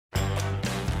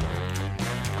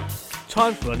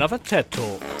Time for another TED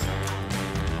Talk.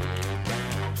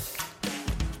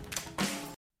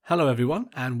 Hello everyone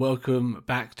and welcome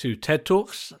back to TED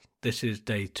Talks. This is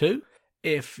day 2.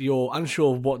 If you're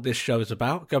unsure of what this show is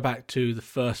about, go back to the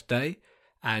first day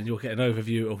and you'll get an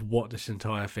overview of what this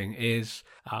entire thing is.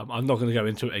 I'm not going to go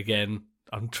into it again.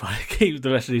 I'm trying to keep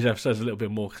the rest of these episodes a little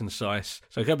bit more concise.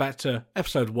 So go back to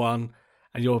episode 1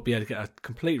 and you'll be able to get a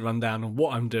complete rundown on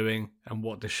what I'm doing and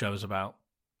what this show is about.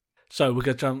 So we're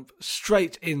going to jump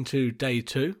straight into day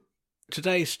 2.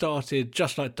 Today started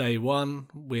just like day 1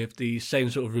 with the same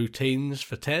sort of routines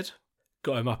for Ted.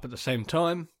 Got him up at the same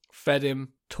time, fed him,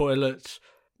 toilet,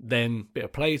 then bit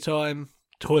of playtime,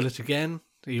 toilet again.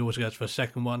 He always goes for a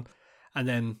second one. And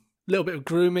then a little bit of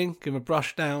grooming, give him a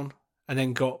brush down, and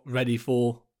then got ready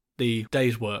for the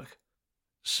day's work.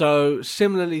 So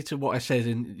similarly to what I said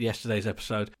in yesterday's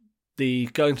episode, the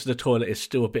going to the toilet is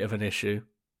still a bit of an issue.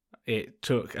 It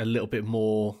took a little bit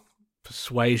more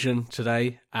persuasion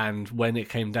today, and when it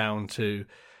came down to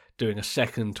doing a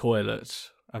second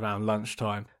toilet around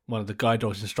lunchtime, one of the guide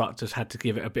dogs instructors had to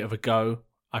give it a bit of a go.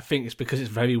 I think it's because it's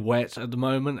very wet at the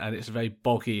moment and it's very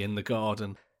boggy in the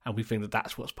garden, and we think that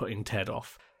that's what's putting Ted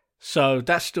off. So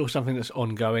that's still something that's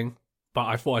ongoing, but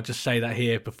I thought I'd just say that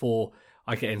here before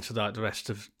I get into the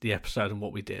rest of the episode and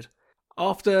what we did.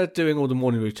 After doing all the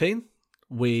morning routine,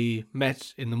 we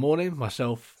met in the morning,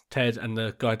 myself, Ted and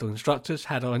the guide dog instructors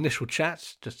had our initial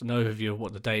chats, just an overview of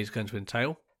what the day is going to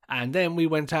entail. And then we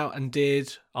went out and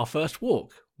did our first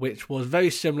walk, which was very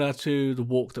similar to the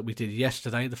walk that we did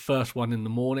yesterday, the first one in the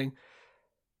morning.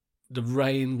 The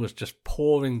rain was just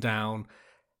pouring down.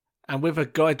 And with a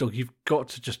guide dog, you've got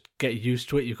to just get used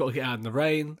to it. You've got to get out in the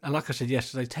rain. And like I said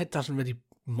yesterday, Ted doesn't really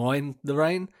mind the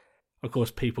rain. Of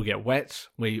course, people get wet.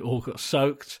 We all got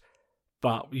soaked.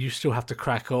 But you still have to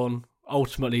crack on.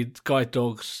 Ultimately, guide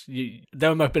dogs,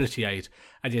 they're a mobility aid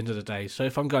at the end of the day. So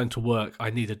if I'm going to work,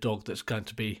 I need a dog that's going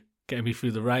to be getting me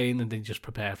through the rain and then just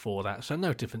prepare for that. So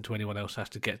no different to anyone else has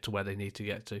to get to where they need to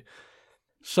get to.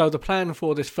 So the plan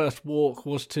for this first walk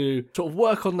was to sort of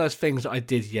work on those things that I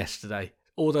did yesterday.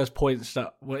 All those points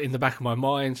that were in the back of my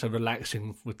mind, so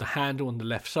relaxing with the handle on the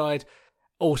left side.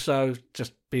 Also,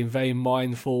 just being very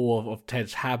mindful of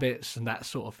Ted's habits and that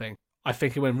sort of thing. I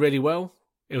think it went really well.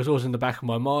 It was always in the back of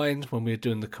my mind when we were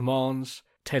doing the commands.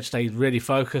 Ted stayed really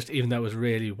focused, even though it was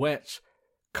really wet.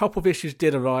 A couple of issues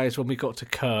did arise when we got to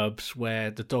curbs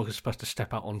where the dog is supposed to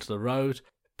step out onto the road.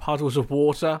 Puddles of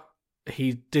water.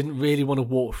 He didn't really want to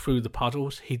walk through the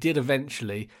puddles. He did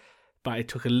eventually, but it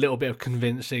took a little bit of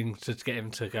convincing to get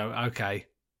him to go, okay,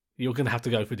 you're going to have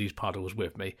to go through these puddles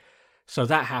with me. So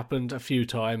that happened a few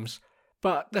times,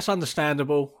 but that's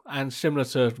understandable and similar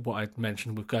to what I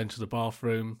mentioned with going to the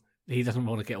bathroom. He doesn't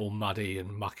want to get all muddy and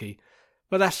mucky.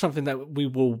 But that's something that we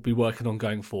will be working on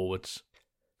going forwards.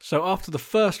 So after the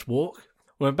first walk,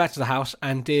 we went back to the house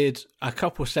and did a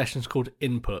couple of sessions called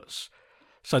inputs.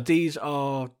 So these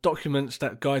are documents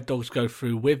that guide dogs go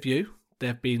through with you.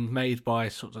 They've been made by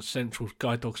sort of central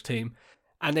guide dogs team.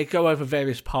 And they go over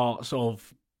various parts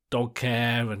of dog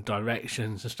care and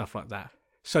directions and stuff like that.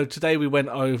 So today we went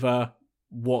over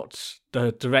what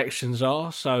the directions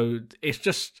are. So it's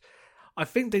just, I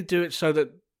think they do it so that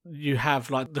you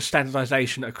have like the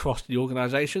standardization across the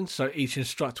organization. So each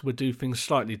instructor would do things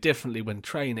slightly differently when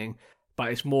training,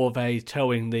 but it's more of a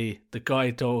telling the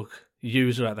guide dog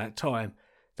user at that time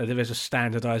that there is a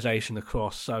standardization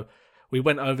across. So we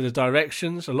went over the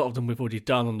directions. A lot of them we've already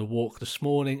done on the walk this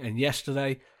morning and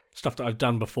yesterday, stuff that I've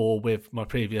done before with my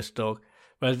previous dog.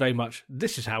 Whereas very much,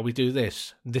 this is how we do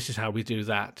this. This is how we do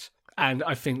that. And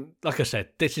I think, like I said,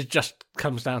 this is just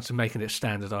comes down to making it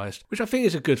standardised, which I think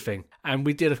is a good thing. And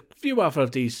we did a few other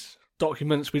of these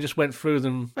documents. We just went through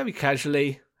them very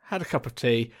casually, had a cup of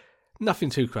tea, nothing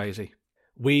too crazy.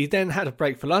 We then had a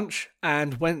break for lunch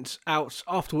and went out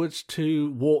afterwards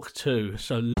to walk 2.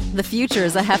 So the future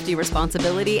is a hefty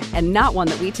responsibility and not one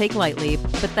that we take lightly.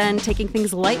 But then taking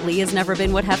things lightly has never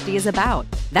been what Hefty is about.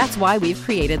 That's why we've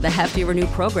created the Hefty Renew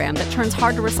program that turns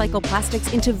hard-to-recycle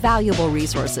plastics into valuable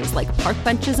resources like park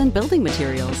benches and building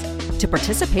materials. To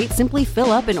participate, simply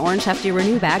fill up an orange Hefty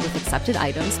Renew bag with accepted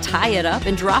items, tie it up,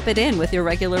 and drop it in with your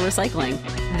regular recycling.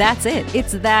 That's it.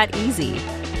 It's that easy.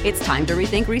 It's time to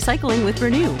rethink recycling with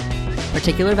Renew.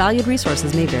 Particular valued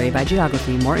resources may vary by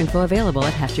geography. More info available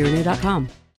at heftyrenew.com.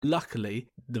 Luckily,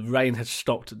 the rain had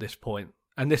stopped at this point,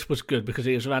 and this was good because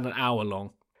it was around an hour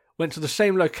long. Went to the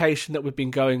same location that we've been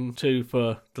going to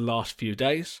for the last few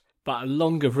days, but a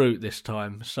longer route this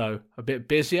time, so a bit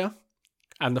busier.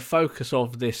 And the focus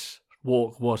of this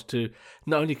walk was to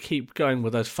not only keep going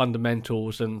with those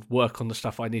fundamentals and work on the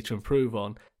stuff I need to improve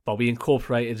on, but we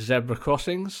incorporated zebra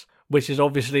crossings, which is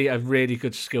obviously a really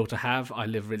good skill to have. I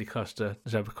live really close to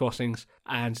zebra crossings,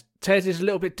 and Ted is a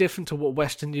little bit different to what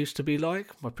Weston used to be like,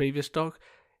 my previous dog.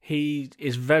 He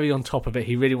is very on top of it.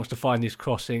 He really wants to find these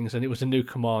crossings, and it was a new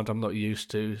command I'm not used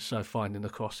to, so finding the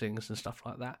crossings and stuff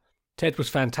like that. Ted was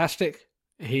fantastic.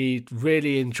 He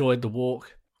really enjoyed the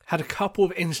walk. Had a couple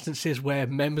of instances where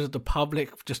members of the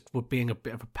public just were being a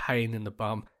bit of a pain in the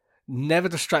bum. Never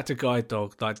distract a guide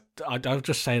dog. Like, I'll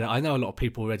just say that. I know a lot of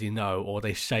people already know, or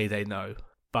they say they know,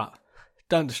 but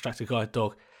don't distract a guide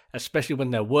dog, especially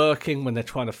when they're working, when they're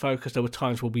trying to focus. There were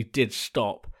times where we did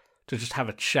stop to just have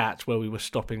a chat, where we were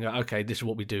stopping. Okay, this is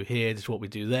what we do here, this is what we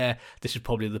do there. This is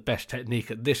probably the best technique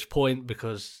at this point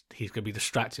because he's going to be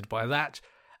distracted by that.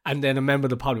 And then a member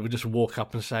of the public would just walk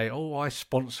up and say, oh, I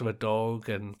sponsor a dog.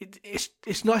 And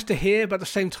it's nice to hear, but at the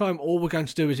same time, all we're going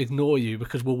to do is ignore you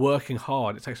because we're working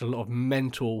hard. It takes a lot of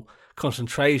mental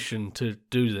concentration to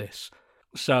do this.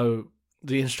 So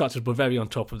the instructors were very on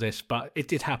top of this, but it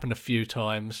did happen a few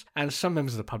times. And some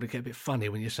members of the public get a bit funny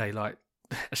when you say, like,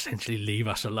 essentially, leave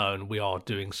us alone. We are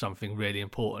doing something really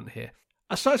important here.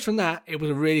 Aside from that, it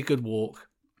was a really good walk.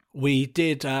 We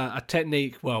did a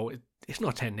technique, well, it's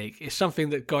not a technique, it's something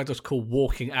that guide dogs call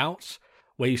walking out,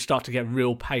 where you start to get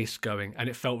real pace going, and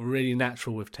it felt really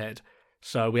natural with Ted.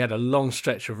 So we had a long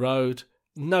stretch of road,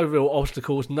 no real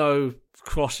obstacles, no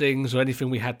crossings or anything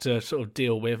we had to sort of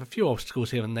deal with, a few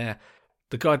obstacles here and there.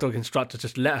 The guide dog instructor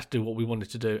just let us do what we wanted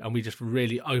to do, and we just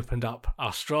really opened up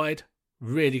our stride,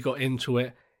 really got into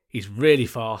it. He's really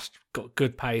fast, got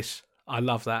good pace. I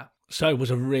love that. So it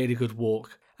was a really good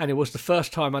walk. And it was the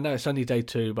first time, I know it's only day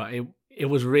 2, but it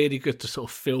was really good to sort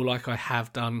of feel like I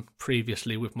have done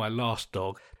previously with my last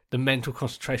dog. The mental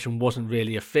concentration wasn't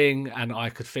really a thing, and I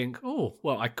could think, oh,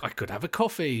 well, I could have a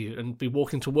coffee and be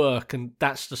walking to work, and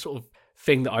that's the sort of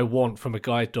thing that I want from a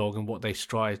guide dog and what they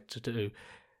strive to do.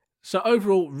 So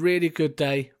overall, really good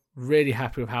day, really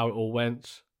happy with how it all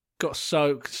went. Got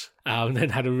soaked, and then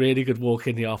had a really good walk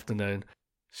in the afternoon.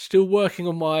 Still working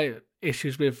on my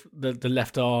issues with the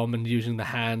left arm and using the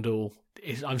handle.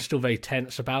 I'm still very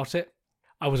tense about it.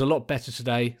 I was a lot better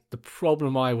today. The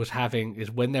problem I was having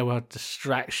is when there were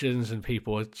distractions and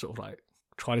people were sort of like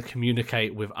trying to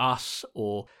communicate with us,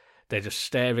 or they're just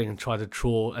staring and trying to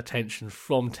draw attention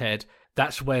from Ted,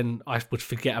 that's when I would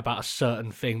forget about a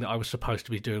certain thing that I was supposed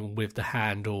to be doing with the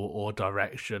handle or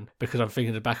direction, because I'm thinking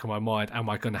in the back of my mind, am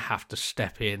I going to have to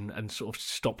step in and sort of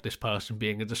stop this person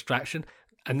being a distraction?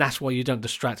 And that's why you don't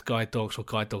distract guide dogs or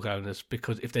guide dog owners,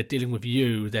 because if they're dealing with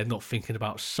you, they're not thinking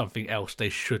about something else they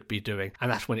should be doing. And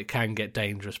that's when it can get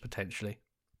dangerous, potentially.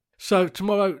 So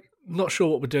tomorrow, not sure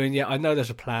what we're doing yet. I know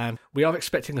there's a plan. We are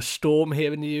expecting a storm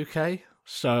here in the UK.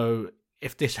 So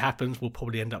if this happens, we'll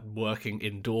probably end up working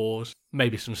indoors,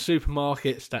 maybe some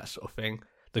supermarkets, that sort of thing.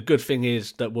 The good thing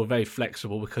is that we're very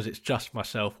flexible because it's just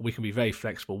myself. We can be very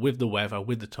flexible with the weather,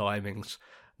 with the timings.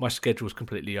 My schedule's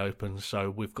completely open, so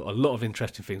we've got a lot of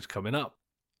interesting things coming up.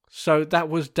 So that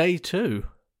was day 2.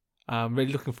 I'm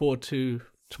really looking forward to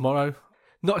tomorrow.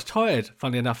 Not as tired,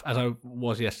 funnily enough, as I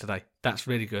was yesterday. That's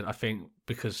really good, I think,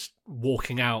 because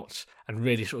walking out and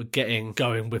really sort of getting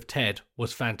going with Ted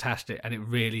was fantastic, and it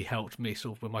really helped me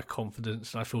sort of with my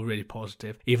confidence. I feel really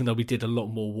positive, even though we did a lot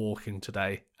more walking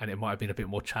today, and it might have been a bit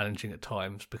more challenging at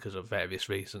times because of various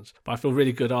reasons. But I feel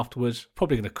really good afterwards.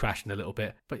 Probably going to crash in a little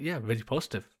bit, but yeah, really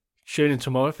positive. Tune in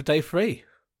tomorrow for day 3.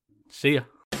 See ya.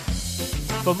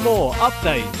 For more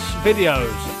updates,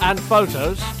 videos and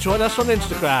photos, join us on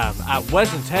Instagram at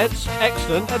Wes and Ted's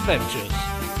Excellent Adventures.